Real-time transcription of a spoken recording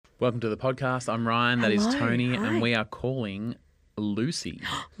Welcome to the podcast. I'm Ryan. That is Hello. Tony. Hi. And we are calling Lucy,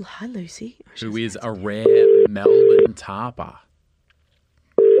 Hi, Lucy. who is a rare Melbourne tarper.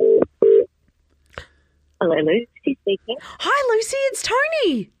 Hello, Lucy speaking. Hi, Lucy. It's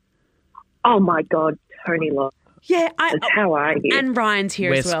Tony. Oh my God, Tony Locke. Yeah, How are you? and Ryan's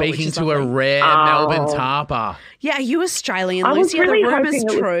here We're as well. which speaking is to lovely. a rare Oh. Melbourne tarper. Yeah, are you Australian, I was Lucy? really The rumour's hoping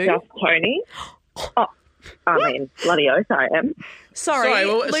it true. was just Tony. Oh, I mean, bloody oath I am. Sorry,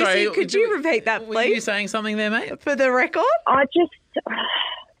 Lucy. sorry, could you repeat that, Were you please, saying something there, mate? for the record? I just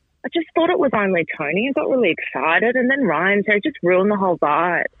thought it was only Tony. I got really excited, and then Ryan, so it just ruined the whole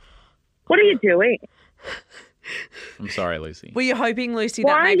vibe. What are you doing? I'm sorry, Lucy. Were you hoping, Lucy,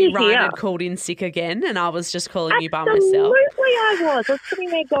 Why that are maybe you Ryan here? had called in sick again and I was just calling you by myself? Absolutely, I was. I was sitting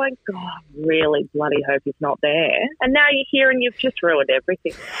there going, God, I really bloody hope he's not there. And now you're here and you've just ruined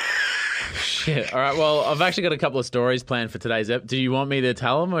everything. Shit. All right, well, I've actually got a couple of stories planned for today's ep. Do you want me to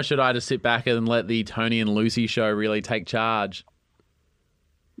tell them, or should I just sit back and let the Tony and Lucy show really take charge?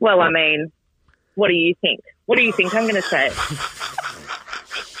 Well, I mean, what do you think? What do you think I'm going to say?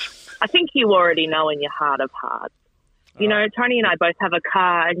 I think you already know in your heart of hearts. You know, Tony and I both have a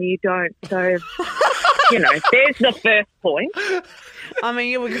car and you don't, so, you know, there's the first point. I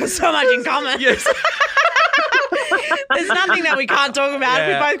mean, we've got so much in common. Yes. There's nothing that we can't talk about.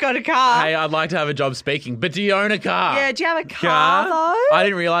 Yeah. We both got a car. Hey, I'd like to have a job speaking, but do you own a car? Yeah, do you have a car, though? I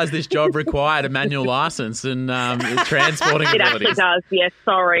didn't realise this job required a manual licence and transporting It actually abilities. does, yes,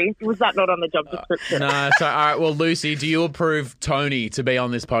 sorry. Was that not on the job description? No, so all right. Well, Lucy, do you approve Tony to be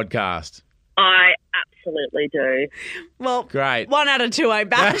on this podcast? I absolutely do. Well, Great. 1 out of 2 ain't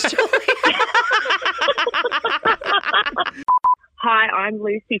bad, actually. Hi, I'm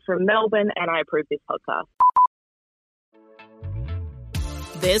Lucy from Melbourne and I approve this podcast.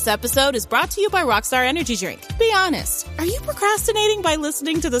 This episode is brought to you by Rockstar Energy Drink. Be honest, are you procrastinating by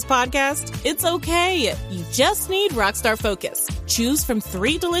listening to this podcast? It's okay. You just need Rockstar Focus. Choose from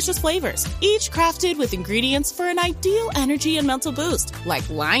 3 delicious flavors, each crafted with ingredients for an ideal energy and mental boost, like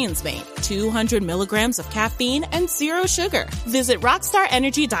Lion's Mane, 200 milligrams of caffeine and 0 sugar. Visit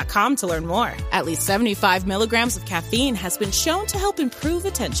rockstarenergy.com to learn more. At least 75 milligrams of caffeine has been shown to help improve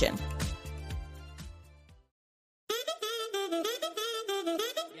attention.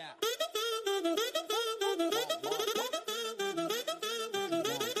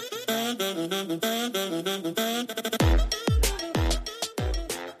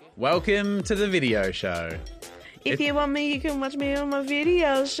 Welcome to the video show. If you want me, you can watch me on my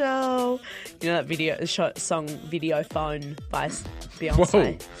video show. You know that song Video Phone by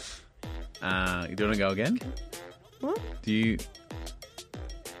Beyonce? Whoa. You want to go again? What? Do you?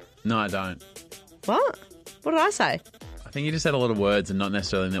 No, I don't. What? What did I say? I think you just said a lot of words and not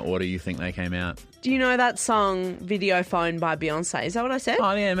necessarily in the order you think they came out. Do you know that song Video Phone by Beyonce? Is that what I said?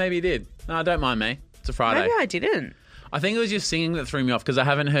 Oh, yeah, maybe you did. No, don't mind me. It's a Friday. Maybe I didn't. I think it was your singing that threw me off because I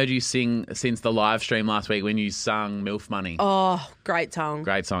haven't heard you sing since the live stream last week when you sung MILF Money. Oh, great song.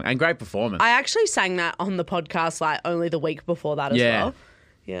 Great song and great performance. I actually sang that on the podcast like only the week before that as well.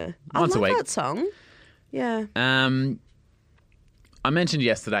 Yeah. Once I a love week. that song. Yeah. I mentioned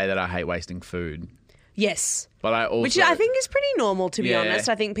yesterday that I hate wasting food, Yes. but I also Which I think is pretty normal, to be Yeah. honest.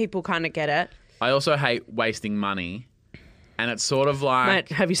 I think people kind of get it. I also hate wasting money, and it's sort of like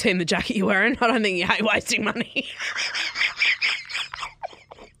Mate, have you seen the jacket you're wearing? I don't think you hate wasting money.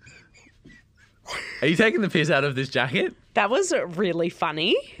 Are you taking the piss out of this jacket? That was really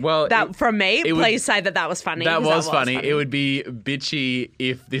funny. Well, from me, it would- please say that was funny. That 'cause was funny. It would be bitchy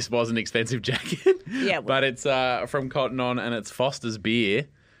if this was an expensive jacket. Yeah, it would. But it's from Cotton On and it's Foster's beer.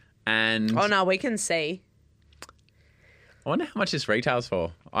 And Oh, no, we can see. I wonder how much this retails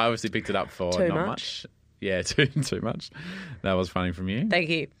for. I obviously picked it up for Too not much. much. Yeah, too much. That was funny from you. Thank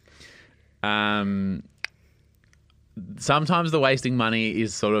you. Sometimes the wasting money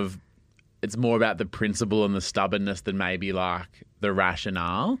is sort of, it's more about the principle and the stubbornness than maybe like the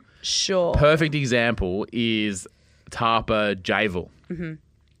rationale. Sure. Perfect example is Tarpa Javel.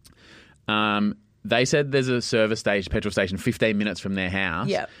 They said there's a petrol station 15 minutes from their house.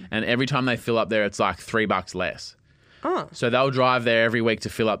 Yep. And every time they fill up there, it's like $3 less. Oh. So they'll drive there every week to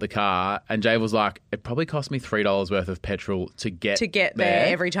fill up the car. And Javel's like, it probably cost me $3 worth of petrol to get there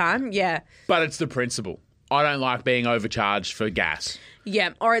every time. Yeah. But it's the principle. I don't like being overcharged for gas.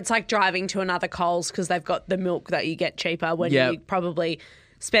 Yeah. Or it's like driving to another Coles because they've got the milk that you get cheaper when Yep. you probably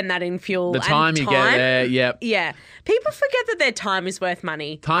spend that in fuel. The time you get there, yep. Yeah. People forget that their time is worth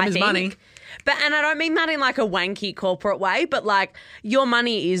money. Time I is think. money. And I don't mean that in like a wanky corporate way, but like your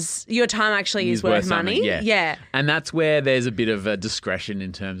time actually is worth money. something, yeah. And that's where there's a bit of a discretion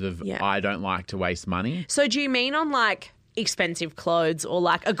in terms of Yeah. I don't like to waste money. So do you mean on like expensive clothes or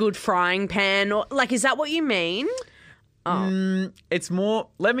like a good frying pan or like, is that what you mean? It's more.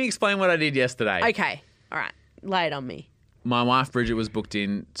 Let me explain what I did yesterday. Okay. All right. Lay it on me. My wife Bridget was booked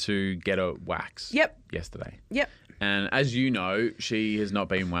in to get a wax. Yep. Yesterday. Yep. And as you know, she has not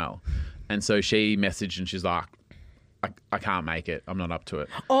been well, and so she messaged and she's like, "I can't make it. I'm not up to it."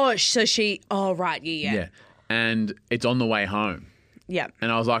 Oh, so she. Oh, right. Yeah. Yeah. And it's on the way home. Yeah.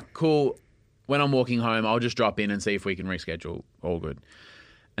 And I was like, cool. When I'm walking home, I'll just drop in and see if we can reschedule. All good.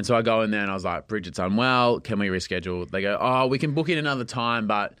 And so I go in there and I was like, Bridget's unwell. Can we reschedule? They go, oh, we can book in another time,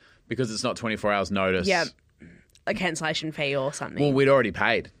 but because it's not 24 hours notice. Yeah. A cancellation fee or something. Well, we'd already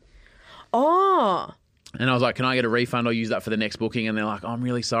paid. Oh. And I was like, can I get a refund or use that for the next booking? And they're like, oh, I'm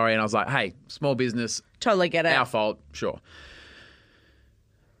really sorry. And I was like, hey, small business. Totally get it. Our fault. Sure.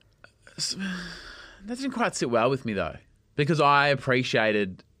 That didn't quite sit well with me, though, because I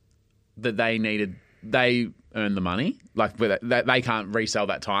appreciated that they earned the money. Like, they can't resell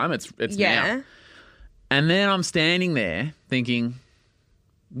that time. It's now. And then I'm standing there thinking,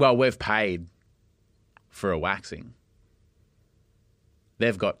 well, we've paid for a waxing.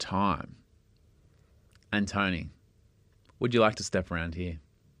 They've got time. And Tony, would you like to step around here?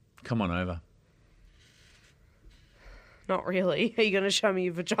 Come on over. Not really. Are you going to show me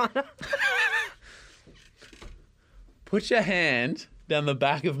your vagina? Put your hand down the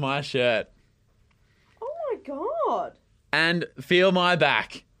back of my shirt Oh my God. and feel my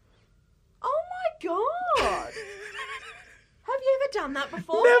back. Oh my God. Have you ever done that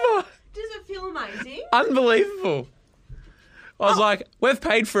before? Never. Does it feel amazing? Unbelievable. I was like, we've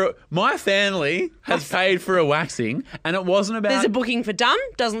paid for it. My family has paid for a waxing, and it wasn't about... There's a booking for done.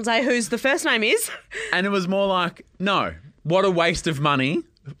 Doesn't say whose the first name is. And it was more like, no, what a waste of money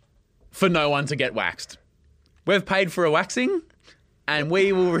for no one to get waxed. We've paid for a waxing, and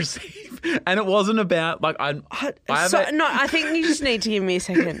we will receive... And it wasn't about, like, I think you just need to give me a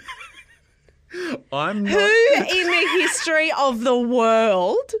second. I'm not... Who in the history of the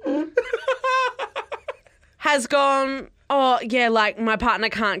world has gone, oh, yeah, like, my partner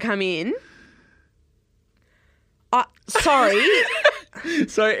can't come in? Sorry.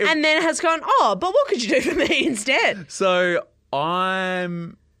 And then has gone, oh, but what could you do for me instead? So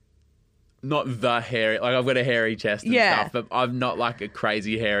I'm not the hairy, like I've got a hairy chest and stuff, but I'm not like a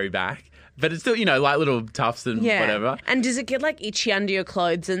crazy hairy back. But it's still, like little tufts and whatever. And does it get like itchy under your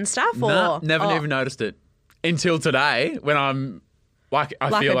clothes and stuff? No, or never even noticed it until today when I'm like,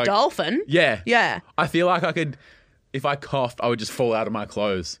 I feel like a dolphin. Yeah. Yeah. I feel like I could, if I coughed, I would just fall out of my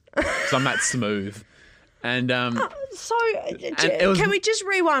clothes because I'm that smooth. And can we just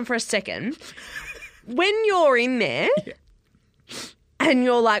rewind for a second? When you're in there and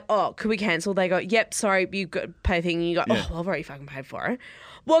you're like, oh, could we cancel? They go, yep, sorry, you got to pay thing. And you go, oh, well, I've already fucking paid for it.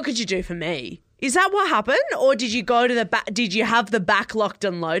 What could you do for me? Is that what happened? Or did you go to the back? Did you have the back locked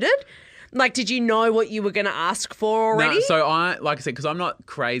and loaded? Like, did you know what you were going to ask for already? No, so like I said, because I'm not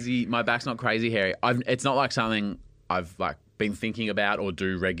crazy, my back's not crazy hairy. It's not like something I've like been thinking about or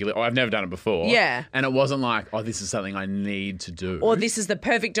do regularly, or I've never done it before. Yeah. And it wasn't like, oh, this is something I need to do. Or this is the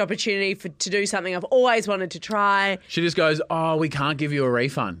perfect opportunity to do something I've always wanted to try. She just goes, oh, we can't give you a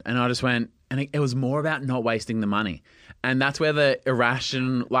refund. And I just went, and it was more about not wasting the money. And that's where the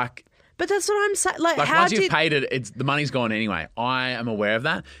irrational, like... But that's what I'm saying. Like how once you've paid it, the money's gone anyway. I am aware of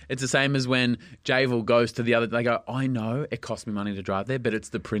that. It's the same as when Javel goes to the other... They go, I know it cost me money to drive there, but it's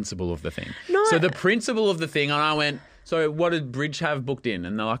the principle of the thing. No. So the principle of the thing, and I went... So what did Bridge have booked in?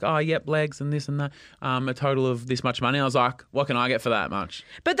 And they're like, oh, yep, legs and this and that, a total of this much money. I was like, what can I get for that much?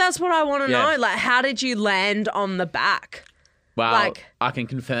 But that's what I want to know. Like, how did you land on the back? Well, I can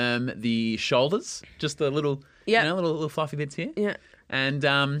confirm the shoulders, just the little, little fluffy bits here. Yeah. And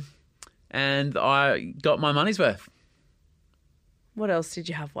I got my money's worth. What else did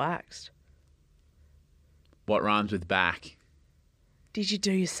you have waxed? What rhymes with back? Did you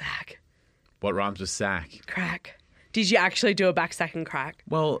do your sack? What rhymes with sack? Crack. Did you actually do a back sack and crack?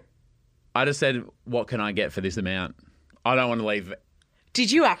 Well, I just said, what can I get for this amount? I don't want to leave.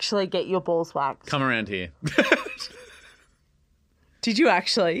 Did you actually get your balls waxed? Come around here. Did you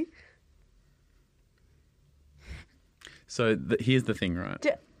actually? So here's the thing, right?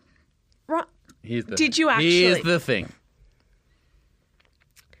 Right. Did you actually? Here's the thing.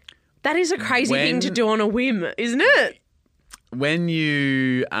 That is a crazy thing to do on a whim, isn't it? When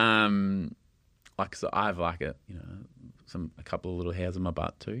you so I have like a couple of little hairs on my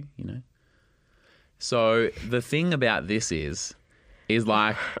butt too, So the thing about this is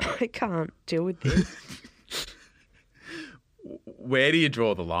like I can't deal with this. Where do you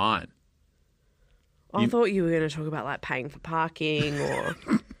draw the line? I thought you were going to talk about like paying for parking or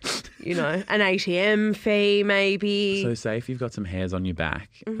You know, an ATM fee maybe. So say if you've got some hairs on your back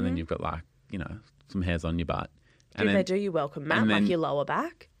and then you've got like, you know, some hairs on your butt. Do they do your welcome mat, like your lower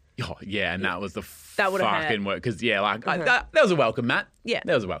back? Oh, yeah, and that was the that fucking work. Because, yeah, like, that was a welcome mat. Yeah.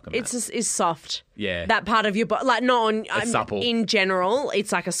 That was a welcome mat. It's soft. Yeah. That part of your body, like not on... It's supple. In general,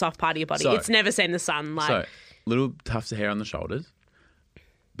 it's like a soft part of your body. So, it's never seen the sun. Like. So, little tufts of hair on the shoulders,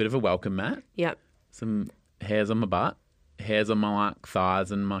 bit of a welcome mat, Yep. some hairs on my butt, hairs on my like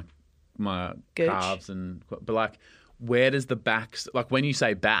thighs and my Gooch. calves. But, like, where does the back... Like, when you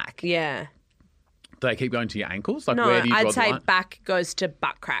say back... Yeah. Do they keep going to your ankles? Like, No, where do you draw I'd the say line? back goes to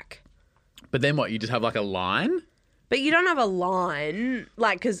butt crack. But then what? You just have like a line? But you don't have a line,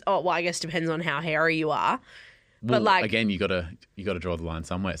 like, because, I guess it depends on how hairy you are. Well, but, like... Again, you gotta draw the line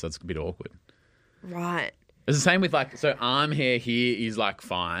somewhere, so it's a bit awkward. Right. It's the same with, like, so arm hair here is, like,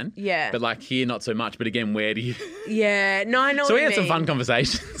 fine. Yeah. But, like, here, not so much. But, again, where do you... Yeah. No, I know So what we you had some mean. fun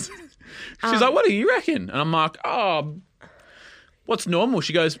conversations. She's like, what do you reckon? And I'm like, what's normal?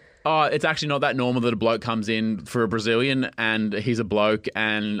 She goes, it's actually not that normal that a bloke comes in for a Brazilian and he's a bloke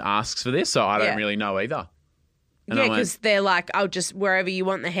and asks for this, so I don't really know either. And Yeah, I went, because they're like, I'll just, wherever you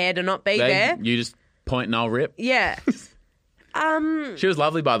want the hair to not be there. You just point and I'll rip. Yeah. She was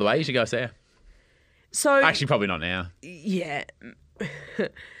lovely, by the way. You should go see her. So... Actually, probably not now. Yeah.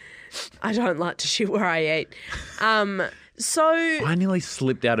 I don't like to shit where I eat. So I nearly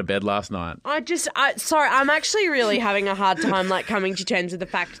slipped out of bed last night. sorry, I'm actually really having a hard time like coming to terms with the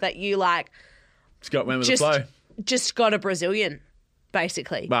fact that you like Scott went with the flow. just got a Brazilian,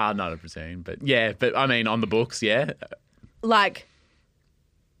 basically. Well, not a Brazilian, but yeah. But I mean, on the books, yeah. Like,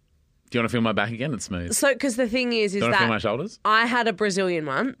 Do you want to feel my back again? It's smooth. so because the thing is Do you want to feel my that shoulders? I had a Brazilian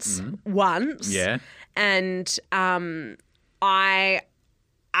once, Yeah. and I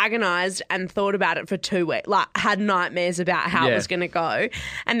agonized and thought about it for 2 weeks, like had nightmares about how it Yeah. was going to go,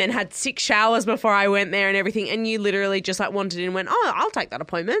 and then had 6 showers before I went there and everything, and you literally just like wanted in and went, oh, I'll take that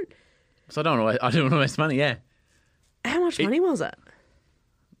appointment. So I don't want to waste money. Yeah. How much money was it?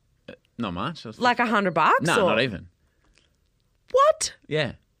 Not much. Like $100? No, or? not even. What?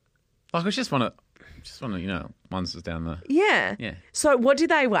 Yeah. Like I just want to, you know, once it's down the. Yeah. Yeah. So what did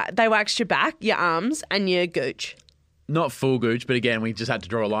they wax? They waxed your back, your arms, and your gooch. Not full gooch, but again, we just had to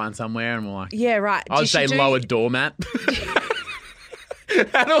draw a line somewhere, and we're like, Yeah, right. I would say lower doormat.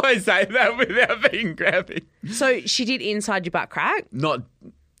 How do I say that without being graphic? So she did inside your butt crack. Not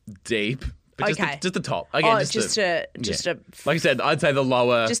deep, but Okay. just the top. Again, just a like I said, I'd say the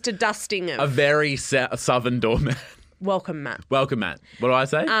lower, just a dusting a of very southern doormat. welcome mat. Welcome, Matt. What do I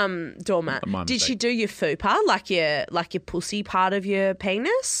say? Doormat. My Did mistake. she do your fupa, like your pussy part of your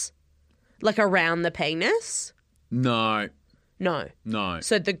penis? Like around the penis? No. No.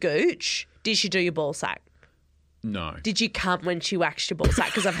 So the gooch, did she do your ball sack? No. Did you cum when she waxed your ball sack?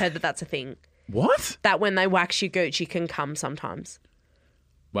 Because I've heard that that's a thing. What? That when they wax your gooch, you can cum sometimes.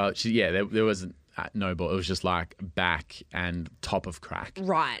 Well, there was no ball. It was just like back and top of crack.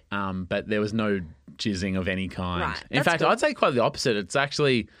 Right. But there was no jizzing of any kind. Right. In That's fact, good. I'd say quite the opposite. It's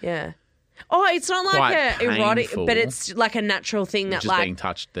actually Yeah. Oh, it's not like Quite a erotic, painful. but it's like a natural thing that just like being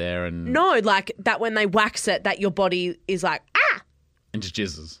touched there and no, like that when they wax it, that your body is like and just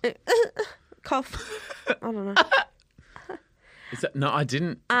jizzes. cough. I don't know. Is that, no, I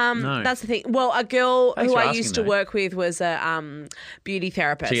didn't. No. That's the thing. Well, a girl Thanks who for I asking, used to though. work with was a beauty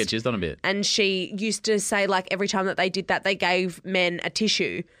therapist. She get jizzed on a bit. And she used to say, like, every time that they did that, they gave men a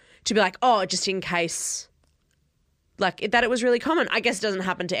tissue to be like, oh, just in case, like, that it was really common. I guess it doesn't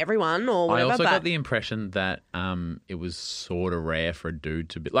happen to everyone or I whatever, also but got the impression that it was sort of rare for a dude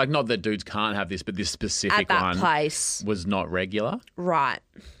to be like, not that dudes can't have this, but this specific at that one place, was not regular. right,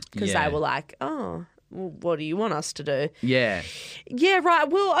 because Yeah. they were like, oh, well, what do you want us to do? Yeah. Yeah, right.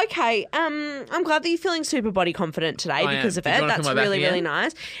 Well, okay. I'm glad that you're feeling super body confident today I am. because of Did you it. wanna feel That's my back really, again? really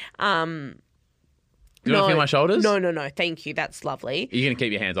nice. Do you want to feel my shoulders? No. Thank you. That's lovely. You're going to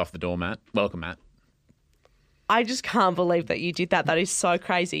keep your hands off the doormat. Welcome, Matt. I just can't believe that you did that. That is so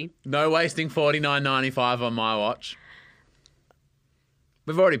crazy. No wasting $49.95 on my watch.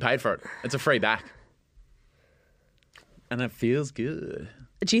 We've already paid for it. It's a free back. And it feels good.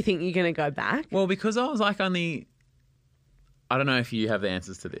 Do you think you're going to go back? Well, because I was like I don't know if you have the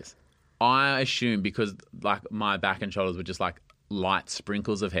answers to this. I assume because like my back and shoulders were just like light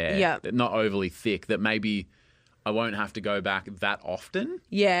sprinkles of hair, Yeah. not overly thick, that maybe I won't have to go back that often.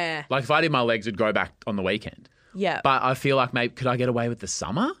 Yeah. Like if I did my legs, it'd go back on the weekend. Yeah. But I feel like maybe could I get away with the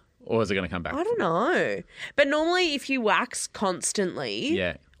summer, or is it going to come back? I don't know. But normally if you wax constantly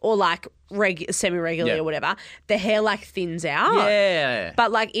Yeah. or like semi-regularly Yeah. or whatever, the hair like thins out. Yeah.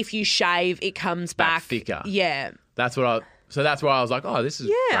 But like if you shave, it comes back thicker. Yeah. That's what So that's why I was like, oh, this is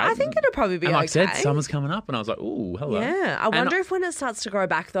great. I think it'll probably be and like okay. I said, summer's coming up, and I was like, ooh, hello. Yeah, I wonder if when it starts to grow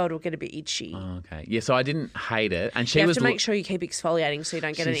back, though, it'll get a bit itchy. Oh, okay. Yeah, so I didn't hate it. And she you have was to make sure you keep exfoliating so you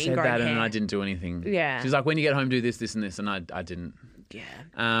don't get an ingrown hair. and I didn't do anything. Yeah. She's like, when you get home, do this, this, and this, and I didn't. Yeah.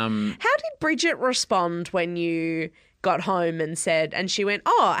 How did Bridget respond when you got home and said, and she went,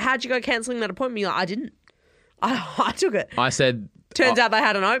 oh, how'd you go cancelling that appointment? You're like, I didn't. I took it. I said... Turns out they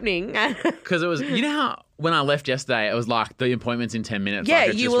had an opening. Because it was, you know how when I left yesterday, it was like the appointment's in 10 minutes. Yeah,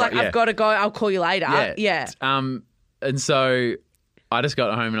 you were like, I've got to go, I'll call you later. Yeah. And so I just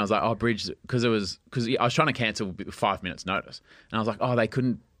got home and I was like, oh, Bridge, because I was trying to cancel with 5 minutes notice. And I was like, oh, they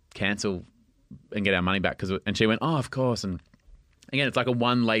couldn't cancel and get our money back. And she went, oh, of course. And again, it's like a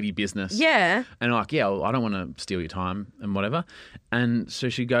one lady business. Yeah. And I'm like, yeah, well, I don't want to steal your time and whatever. And so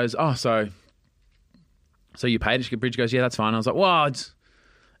she goes, oh, so you paid it? Bridge goes, yeah, that's fine. I was like, what?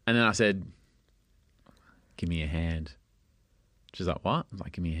 And then I said, give me your hand. She's like, what? I was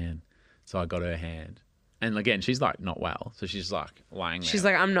like, give me your hand. So I got her hand. And again, she's like not well. So she's like lying there. She's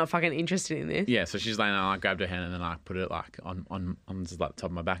like, I'm not fucking interested in this. Yeah, so she's laying there and I grabbed her hand and then I put it like on just like the top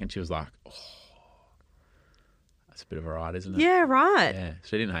of my back and she was like, oh, that's a bit of a ride, isn't it? Yeah, right. Yeah,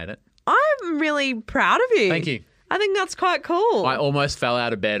 she didn't hate it. I'm really proud of you. Thank you. I think that's quite cool. I almost fell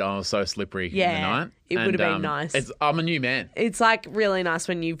out of bed. I was so slippery in the night. It would have been nice. I'm a new man. It's like really nice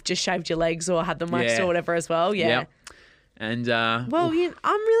when you've just shaved your legs or had them waxed or whatever as well. Yeah. Yep. And I'm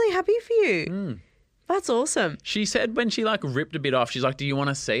really happy for you. That's awesome. She said when she like ripped a bit off, she's like, "Do you want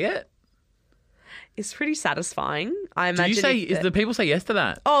to see it?" It's pretty satisfying. I imagine. Do you say? The people say yes to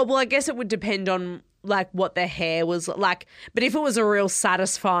that? Oh well, I guess it would depend on like what their hair was like. But if it was a real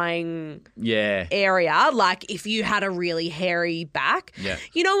satisfying area, like if you had a really hairy back,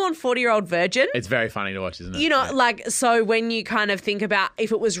 you know, on 40-Year-Old Virgin, it's very funny to watch, isn't it? You know, like so when you kind of think about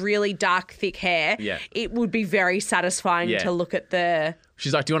if it was really dark, thick hair, it would be very satisfying to look at the.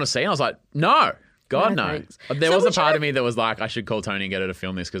 She's like, "Do you want to see?" And I was like, "No." God, no. Thanks. There was a part of me that was like, I should call Tony and get her to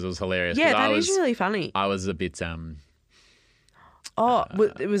film this because it was hilarious. Yeah, that is really funny. I was a bit...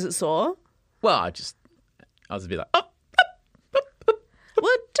 was it sore? Well, I was a bit like... Well,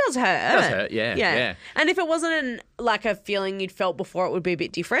 it does hurt. It does hurt, yeah. And if it wasn't like a feeling you'd felt before, it would be a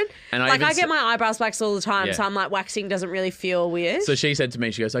bit different. And I get my eyebrows waxed all the time, so I'm like, waxing doesn't really feel weird. So she said to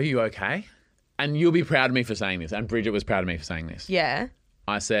me, she goes, "Are you okay?" And you'll be proud of me for saying this. And Bridget was proud of me for saying this. Yeah.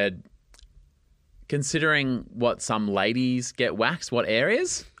 I said... Considering what some ladies get waxed, what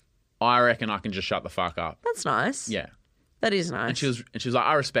areas, I reckon I can just shut the fuck up. That's nice. Yeah. That is nice. And she was like,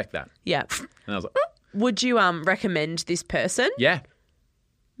 I respect that. Yeah. And I was like, oh. Would you recommend this person? Yeah.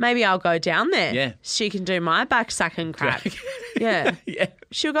 Maybe I'll go down there. Yeah. She can do my back sack and crack. Yeah. Yeah.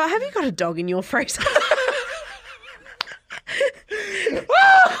 She'll go, have you got a dog in your freezer?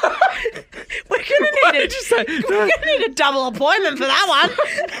 We're gonna need a double appointment for that one.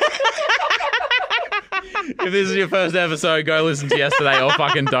 If this is your first episode, go listen to yesterday or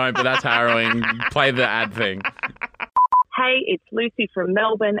fucking don't, but that's harrowing. Play the ad thing. Hey, it's Lucy from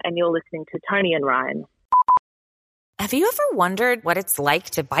Melbourne and you're listening to Tony and Ryan. Have you ever wondered what it's like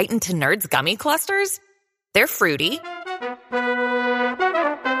to bite into Nerds gummy clusters? They're fruity.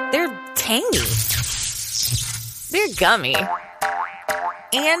 They're tangy. They're gummy.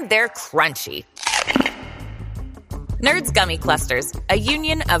 And they're crunchy. Nerds Gummy Clusters, a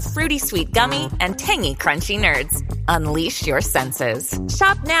union of fruity sweet gummy and tangy crunchy nerds. Unleash your senses.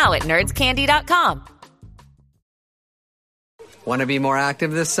 Shop now at nerdscandy.com. Want to be more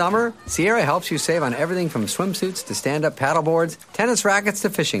active this summer? Sierra helps you save on everything from swimsuits to stand-up paddleboards, tennis rackets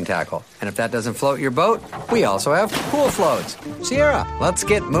to fishing tackle. And if that doesn't float your boat, we also have pool floats. Sierra, let's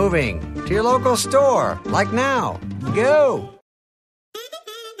get moving. To your local store, like now. Go!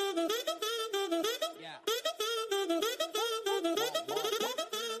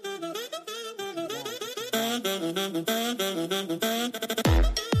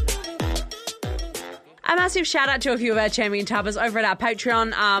 A massive shout out to a few of our champion tubbers over at our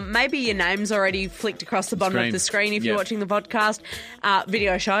Patreon. Maybe your name's already flicked across the bottom of the screen if you're watching the podcast.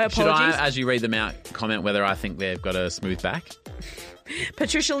 Video show, apologies. Should I, as you read them out, comment whether I think they've got a smooth back?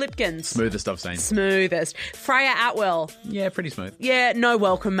 Patricia Lipkins. Smoothest I've seen. Smoothest. Freya Atwell. Yeah, pretty smooth. Yeah, no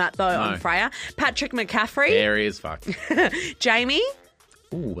welcome mat though on Freya. Patrick McCaffrey. Hairy as fuck. Jamie.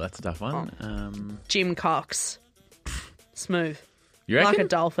 Ooh, that's a tough one. Jim Cox. Smooth. You reckon? Like a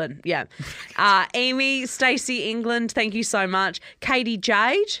dolphin, yeah. Amy, Stacey England, thank you so much. Katie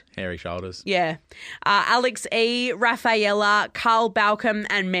Jade. Hairy shoulders. Yeah. Alex E, Rafaela, Carl Balcom,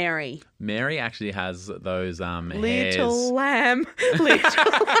 and Mary. Mary actually has those hairs. Little lamb.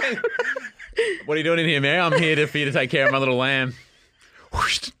 Little lamb. What are you doing in here, Mary? I'm here for you to take care of my little lamb.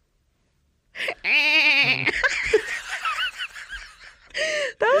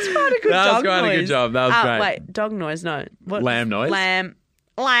 That was quite a good That dog was quite noise. a good job. That was great. Wait, dog noise? No. What? Lamb noise?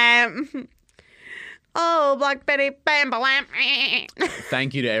 Lamb. Oh, Black Betty, bam, lamb.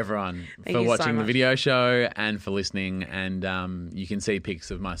 Thank you to everyone Thank for you so watching the much. video show and for listening. And you can see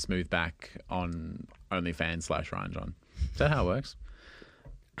pics of my smooth back on OnlyFans/Ryan John. Is that how it works?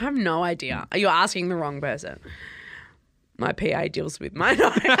 I have no idea. You're asking the wrong person. My PA deals with mine.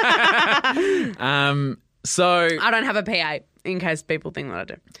 So I don't have a PA in case people think that I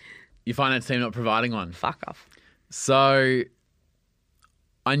do. your finance team not providing one. Fuck off. So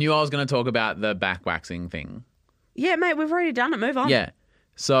I knew I was going to talk about the back waxing thing. Yeah, mate, we've already done it. Move on. Yeah.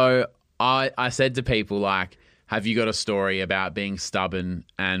 So I said to people, like, have you got a story about being stubborn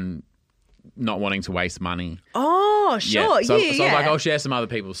and not wanting to waste money? Oh, sure. So, Yeah. so I was like, I'll share some other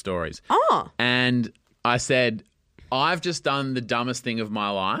people's stories. Oh. And I said, I've just done the dumbest thing of my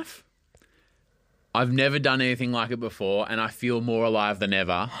life. I've never done anything like it before, and I feel more alive than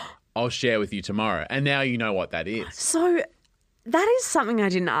ever. I'll share with you tomorrow. And now you know what that is. So that is something I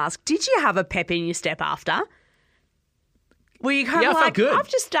didn't ask. Did you have a pep in your step after? Were you kind Yeah, of I felt like, good. I've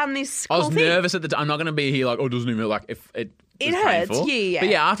just done this I cool was thing? nervous at the time. I'm not going to be here like, oh, it doesn't even like if it It was hurts, painful. yeah. But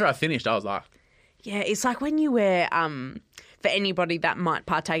yeah, after I finished, I was like, Yeah, it's like when you wear, for anybody that might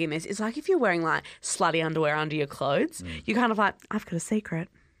partake in this, it's like if you're wearing like slutty underwear under your clothes, you're kind of like, I've got a secret.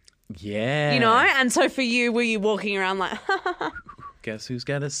 yeah. You know? And so for you, were you walking around like, Guess who's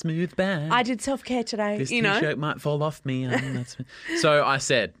got a smooth back? I did self-care today, This you know? t-shirt might fall off me. So I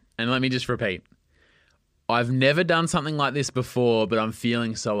said, and let me just repeat, I've never done something like this before, but I'm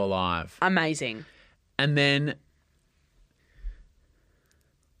feeling so alive. Amazing. And then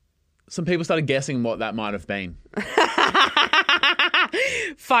some people started guessing what that might have been.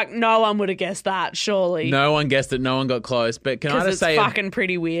 Fuck, no one would have guessed that, surely. No one guessed it. No one got close. But can I Because just it's say fucking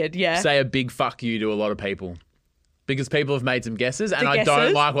pretty weird, yeah. say a big fuck you to a lot of people? Because people have made some guesses, and The I don't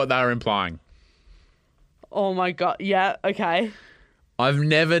guesses? like what they were implying. Oh my God, yeah, okay. I've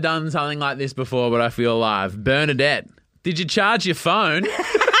never done something like this before, but I feel alive. Bernadette, did you charge your phone?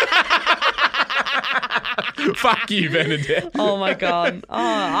 Fuck you, Bernadette. Oh my God. Oh,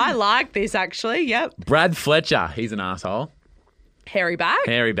 I like this actually, yep. Brad Fletcher, he's an asshole. Hairy back.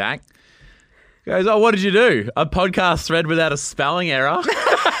 Hairy back. Goes, oh, what did you do? A podcast thread without a spelling error?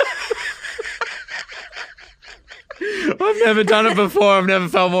 I've never done it before. I've never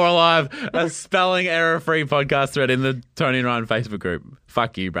felt more alive. A spelling error-free podcast thread in the Tony and Ryan Facebook group.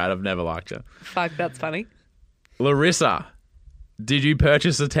 Fuck you, Brad. I've never liked you. Fuck, that's funny. Larissa, did you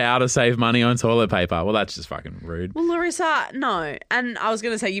purchase a towel to save money on toilet paper? Well, that's just fucking rude. Well, Larissa, no. And I was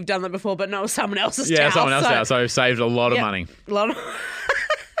going to say you've done that before, but no, it was someone else's Yeah, towel. someone else's towel. So I've saved a lot of Yep. money. A lot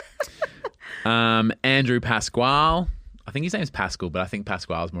of- Andrew Pasquale. I think his name's Pascal, but I think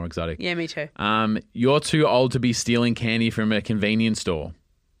Pasquale's more exotic. Yeah, me too. You're too old to be stealing candy from a convenience store.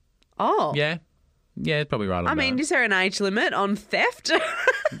 Oh. Yeah. Yeah, it's probably right on I mean, that. is there an age limit on theft?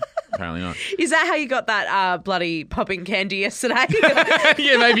 Apparently not. Is that how you got that bloody popping candy yesterday?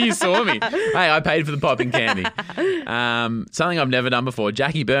 Yeah, maybe you saw me. Hey, I paid for the popping candy. Something I've never done before.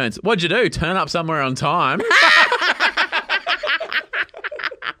 Jackie Burns. What'd you do? Turn up somewhere on time?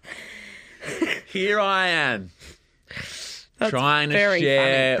 Here I am. Trying to very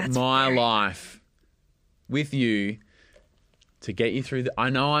share funny. That's my very- life with you to get you through. I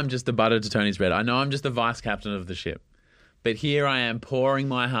know I'm just the butter to Tony's bread. I know I'm just the vice captain of the ship. But here I am pouring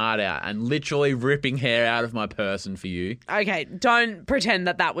my heart out and literally ripping hair out of my person for you. Okay, don't pretend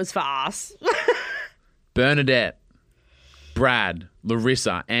that that was for us. Bernadette, Brad,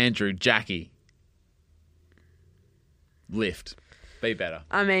 Larissa, Andrew, Jackie. Lift. Be better.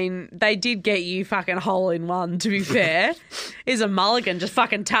 I mean, they did get you fucking hole in one, to be fair. Is a mulligan, just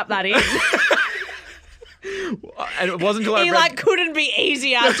fucking tap that in. And it wasn't until I He read couldn't be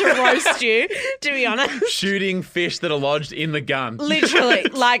easier to roast you, to be honest. shooting fish that are lodged in the gun. Literally,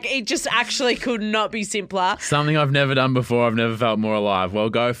 it just actually could not be simpler. Something I've never done before. I've never felt more alive. Well,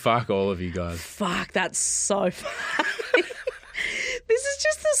 go fuck all of you guys. Fuck, that's so funny. This is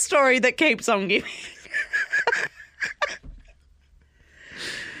just the story that keeps on giving.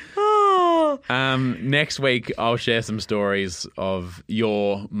 Oh. Next week, I'll share some stories of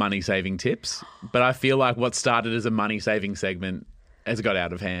your money-saving tips. But I feel like what started as a money-saving segment has got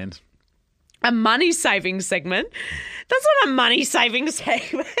out of hand. A money-saving segment? That's not a money-saving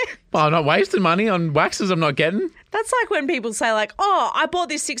segment. Well, I'm not wasting money on waxes I'm not getting. That's like when people say, oh, I bought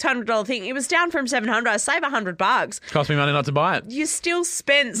this $600 thing. It was down from $700. I saved $100. Cost me money not to buy it. You still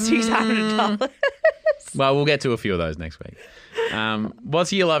spent $600. Well, we'll get to a few of those next week.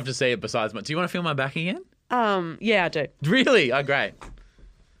 What's you love to see it besides my... Do you want to feel my back again? Yeah, I do. Really? Oh, great.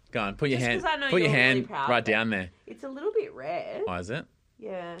 Go on, put your Just hand, 'cause I know put your you're hand really proud right of it. down there. It's a little bit rare. Oh, is it?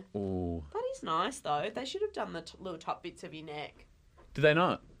 Yeah. Ooh. That is nice, though. They should have done the little top bits of your neck. Do they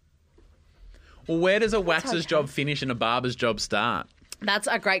not? Well, where does a waxer's job finish and a barber's job start? That's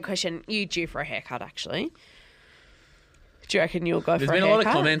a great question. You due for a haircut, actually. Do you reckon you'll go for a haircut? There's been a lot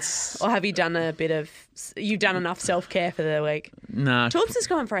of comments. Or have you done a bit of... You've done enough self-care for the week? Nah. Torbs is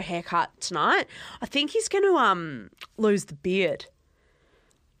going for a haircut tonight. I think he's going to lose the beard.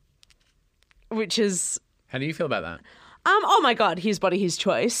 Which is... How do you feel about that? Oh my God, his body, his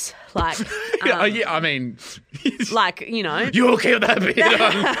choice. Like, yeah, I mean, like, you know, you'll keep that beard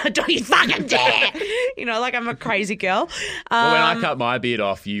on. Don't you fucking dare! You know, like I'm a crazy girl. Well, when I cut my beard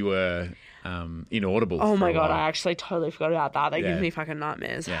off, you were inaudible. Oh my God, while. I actually totally forgot about that. That gives me fucking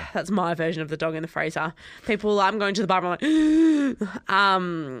nightmares. Yeah. That's my version of the dog in the freezer. People, I'm going to the bar, I'm like,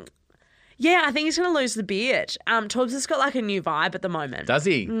 yeah, I think he's going to lose the beard. Torbs has got like a new vibe at the moment. Does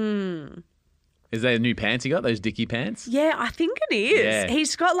he? Is there new pants he got? Those Dickie pants? Yeah, I think it is. Yeah.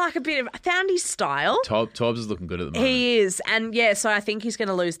 He's got like a bit of... I found his style. Torbs is looking good at the moment. He is. And yeah, so I think he's going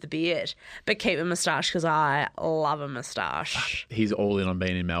to lose the beard. But keep a moustache because I love a moustache. He's all in on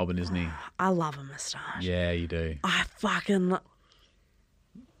being in Melbourne, isn't he? I love a moustache. Yeah, you do. I fucking...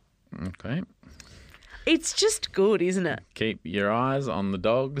 Okay. It's just good, isn't it? Keep your eyes on the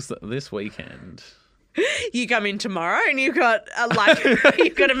dogs this weekend. You come in tomorrow and you've got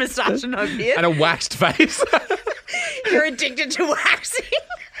you've got a moustache and no beard. And a waxed face. You're addicted to waxing.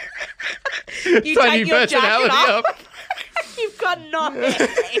 You so take your jacket off. up. You've got no hair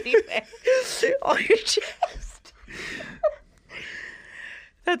anywhere on your chest.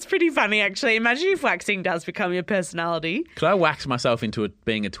 That's pretty funny, actually. Imagine if waxing does become your personality. Could I wax myself into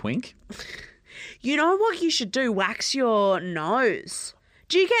being a twink? You know what you should do? Wax your nose.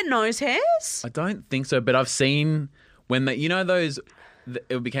 Do you get nose hairs? I don't think so, but I've seen when they, you know, those,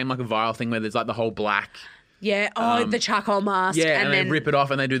 it became like a viral thing where there's like the whole black. Yeah. Oh, the charcoal mask. Yeah, and then they rip it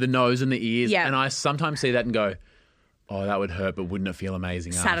off and they do the nose and the ears. Yeah. And I sometimes see that and go, oh, that would hurt, but wouldn't it feel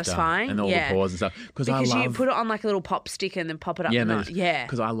amazing satisfying? After? And all the pores and stuff. Because you put it on like a little pop stick and then pop it up. Yeah,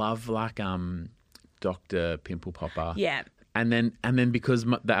 Because I love like Dr. Pimple Popper. Yeah. And then because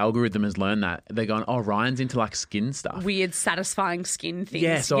the algorithm has learned that, they're going, oh, Ryan's into like skin stuff. Weird, satisfying skin things.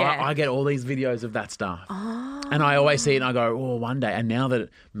 Yeah, so I get all these videos of that stuff. Oh. And I always see it and I go, oh, one day. And now that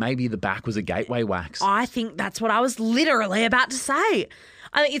maybe the back was a gateway wax. I think that's what I was literally about to say.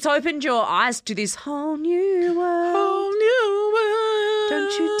 I think it's opened your eyes to this whole new world. Whole new world.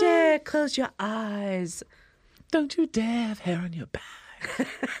 Don't you dare close your eyes. Don't you dare have hair on your back.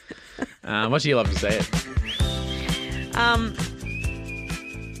 What do you love to say it? I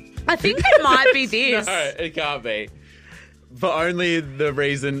think it might be this. No, it can't be. For only the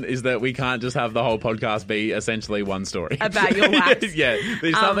reason is that we can't just have the whole podcast be essentially one story. About your wax. Yeah,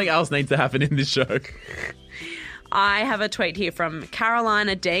 there's something else needs to happen in this show. I have a tweet here from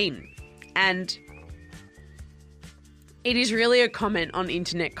Carolina Dean, and it is really a comment on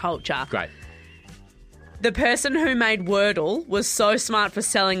internet culture. Great. The person who made Wordle was so smart for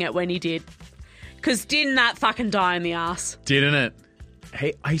selling it when he did. Because didn't that fucking die in the ass? Didn't it?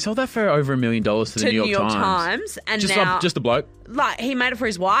 He sold that for over $1 million to the New York Times. And just now... just a bloke. Like, he made it for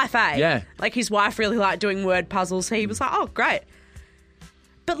his wife, eh? Yeah. Like, his wife really liked doing word puzzles. So he was like, oh, great.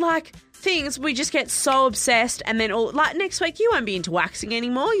 But, like, things, we just get so obsessed and then like, next week you won't be into waxing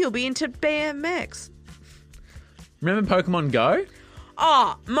anymore. You'll be into BMX. Remember Pokemon Go?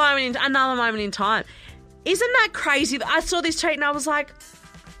 Oh, another moment in time. Isn't that crazy? I saw this tweet and I was like,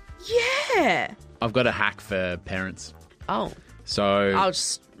 yeah. I've got a hack for parents. Oh. So I'll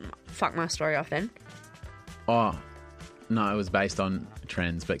just fuck my story off then. Oh, no, it was based on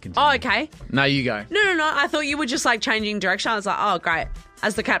trends, but continue. Oh, okay. No, you go. No. I thought you were just like changing direction. I was like, oh, great.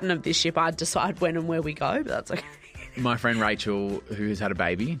 As the captain of this ship, I'd decide when and where we go, but that's okay. My friend Rachel, who's had a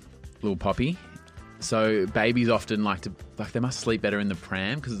baby, little Poppy. So babies often they must sleep better in the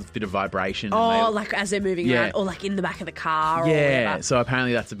pram because there's a bit of vibration. Oh, like as they're moving around, or like in the back of the car. Yeah. Or whatever. So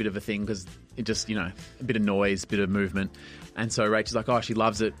apparently that's a bit of a thing because it just, a bit of noise, bit of movement. And so Rachel's like, oh, she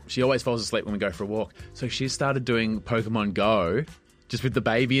loves it. She always falls asleep when we go for a walk. So she started doing Pokemon Go just with the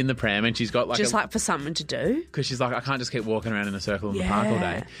baby in the pram, and she's got like for something to do. Because she's like, I can't just keep walking around in a circle in the park all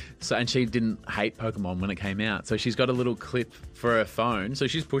day. So, and she didn't hate Pokemon when it came out. So she's got a little clip for her phone. So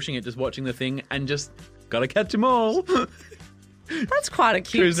she's pushing it, just watching the thing, and just got to catch them all. That's quite a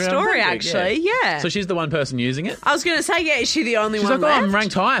cute story, actually. Yeah. So she's the one person using it. I was going to say, is she the only one left? left? I'm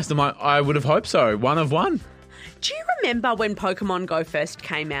ranked highest. I'm like, I would have hoped so. One of one. Do you remember when Pokemon Go first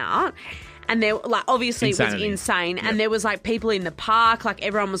came out? And there, like, obviously Insanity. It was insane. Yep. And there was like people in the park, like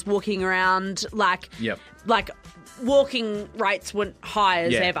everyone was walking around, like, like walking rates weren't high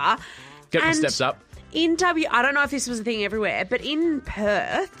as ever. Get the steps up. in I don't know if this was a thing everywhere, but in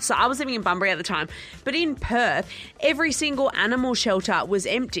Perth, so I was living in Bunbury at the time, but in Perth, every single animal shelter was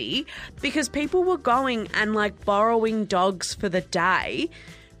empty because people were going and like borrowing dogs for the day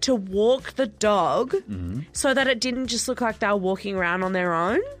to walk the dog so that it didn't just look like they were walking around on their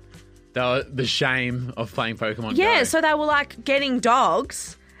own. The shame of playing Pokemon Yeah, Go. so they were like getting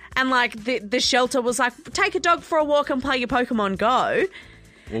dogs and like the shelter was like, take a dog for a walk and play your Pokemon Go.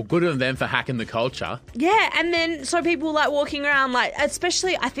 Well, good on them for hacking the culture. Yeah, and then so people like walking around like,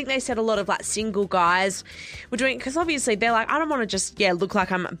 especially I think they said a lot of like single guys were doing, because obviously they're like, I don't want to just look like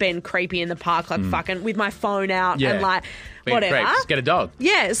I'm being creepy in the park like fucking with my phone out and like Being whatever. creep, just get a dog.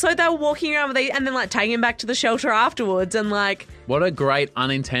 Yeah, so they were walking around with these and then like taking them back to the shelter afterwards and like. What a great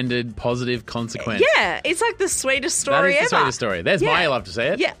unintended positive consequence. Yeah, it's like the sweetest story That is ever. the sweetest story. There's my love to see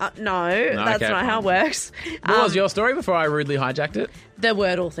it. Yeah, no, that's okay, not how it fine. works. What was your story before I rudely hijacked it? The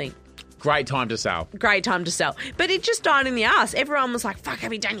Wordle thing. Great time to sell. Great time to sell. But it just died in the ass. Everyone was like, fuck,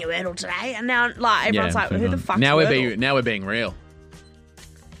 have you done your Wordle today? And now like everyone's like, who the fuck's now Wordle? Now we're being real.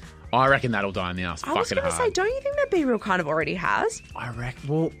 I reckon that'll die in the ass I was fucking going to hard. say, don't you think that Be Real kind of already has? I reckon.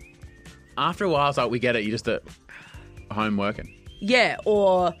 Well, after a while, it's like, we get it. You're just at home working. Yeah,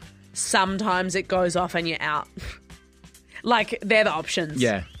 or sometimes it goes off and you're out. Like, they're the options.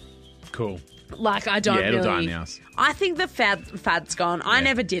 Yeah. Cool. Like, I don't Yeah, it'll really... die in the ass. I think the fad's gone. I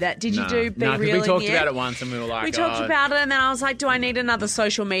never did it. Did you do Be Nah, 'cause Real we talked in the about end? it once and we were like, We talked about it and then I was like, do I need another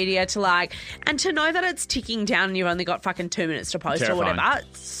social media to like... And to know that it's ticking down and you've only got fucking 2 minutes to post Terrifying. or whatever.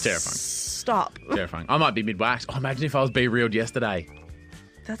 Terrifying. Stop. Terrifying. I might be mid-wax. Oh, imagine if I was Be Reeled yesterday.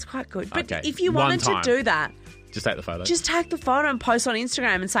 That's quite good. But Okay, if you one wanted to time. do that, Just take the photo. just take the photo and post on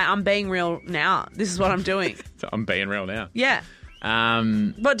Instagram and say, I'm being real now. This is what I'm doing. I'm being real now. Yeah. I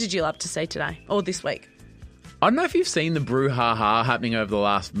What did you love to see today or this week? don't know if you've seen the brouhaha happening over the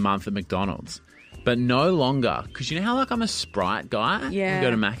last month at McDonald's, but no longer, because you know how like I'm a Sprite guy? Yeah. You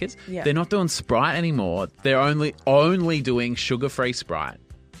go to Macca's? Yeah. They're not doing Sprite anymore. They're only doing sugar-free Sprite.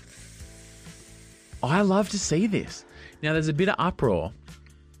 I love to see this. Now, there's a bit of uproar.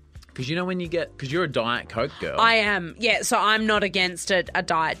 Because you know when you get... Because you're a Diet Coke girl. I am. Yeah, so I'm not against a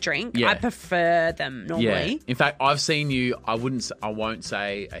diet drink. Yeah. I prefer them normally. Yeah. In fact, I've seen you... I won't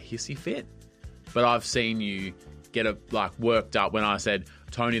say a hissy fit, but I've seen you get worked up when I said,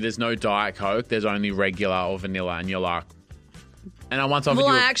 Tony, there's no Diet Coke. There's only regular or vanilla. And you're like... And I once offered Well,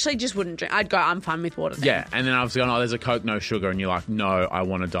 you... I actually just wouldn't drink. I'd go, I'm fine with water then. Yeah, and then I was going, oh, there's a Coke, no sugar. And you're like, no, I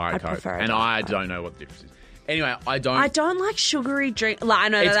want a Diet I Coke. prefer a And Diet I Coke. don't know what the difference is. Anyway, I don't like sugary drink. Like, I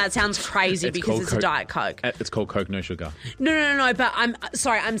know that sounds crazy it's because called it's a Diet Coke. It's called Coke, no sugar. No. But I'm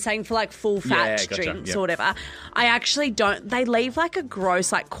sorry. I'm saying for like full fat Yeah, gotcha, drinks yeah. or whatever. I actually don't. They leave like a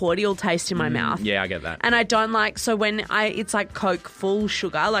gross, like cordial taste in my mouth. Yeah, I get that. And I don't like. So when it's like Coke full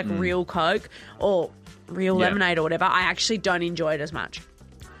sugar, like real Coke or real Yeah. lemonade or whatever, I actually don't enjoy it as much.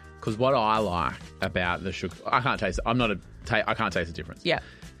 Because what I like about the sugar... I can't taste it. I can't taste the difference. Yeah.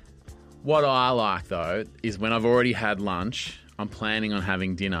 What I like, though, is when I've already had lunch, I'm planning on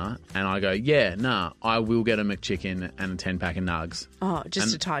having dinner, and I go, I will get a McChicken and a 10-pack of nugs. Oh, just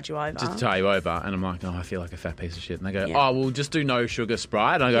And to tide you over. Just to tie you over. And I'm like, I feel like a fat piece of shit. And they go, Yeah. we'll just do no sugar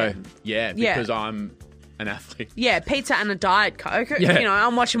Sprite. And I go, Yeah. because I'm an athlete. Yeah, pizza and a Diet Coke. Yeah. You know,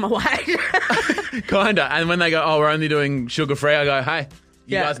 I'm watching my weight. Kinda. And when they go, we're only doing sugar-free, I go, hey,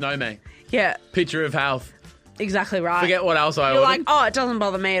 you Yeah. guys know me. Yeah, Picture of health. exactly right. Forget what else I You're ordered. like, it doesn't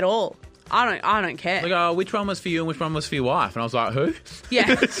bother me at all. I don't care. Like, which one was for you and which one was for your wife? And I was like, who?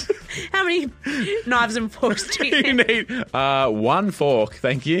 Yeah. How many knives and forks do you You need? need one fork,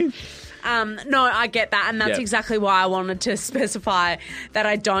 thank you. No, I get that, and that's Yep. exactly why I wanted to specify that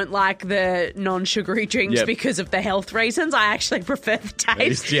I don't like the non-sugary drinks Yep. because of the health reasons. I actually prefer the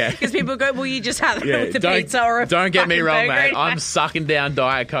taste. Yeah. Because people go, well, you just have it Yeah, with the pizza or a don't get me fucking wrong, burger. mate. I'm sucking down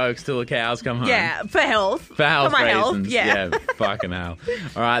Diet Cokes till the cows come home. Yeah, for health. For health my reasons. health, yeah. Fucking hell.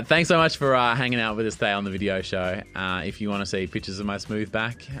 All right, thanks so much for hanging out with us today on the video show. If you want to see pictures of my smooth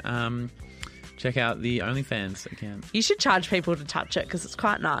back, check out the OnlyFans account. You should charge people to touch it because it's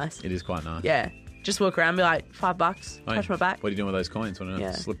quite nice. It is quite nice. Yeah. Just walk around and be like, $5, Oh, touch my back. What are you doing with those coins? Want to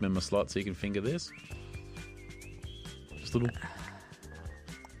Yeah. slip them in my slot so you can finger this? Just a little...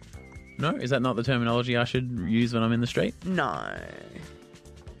 No? Is that not the terminology I should use when I'm in the street? No.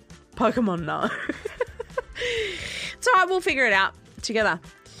 Pokemon, no. It's all right, we'll figure it out together.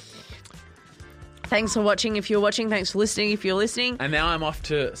 Thanks for watching if you're watching. Thanks for listening if you're listening. And now I'm off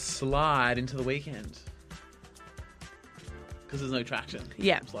to slide into the weekend. Because there's no traction.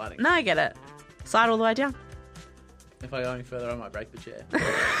 Yeah. I'm sliding. No, I get it. Slide all the way down. If I go any further, I might break the chair.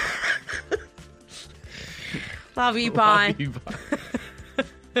 Love you, bye. Love you,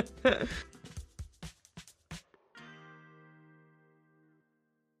 bye.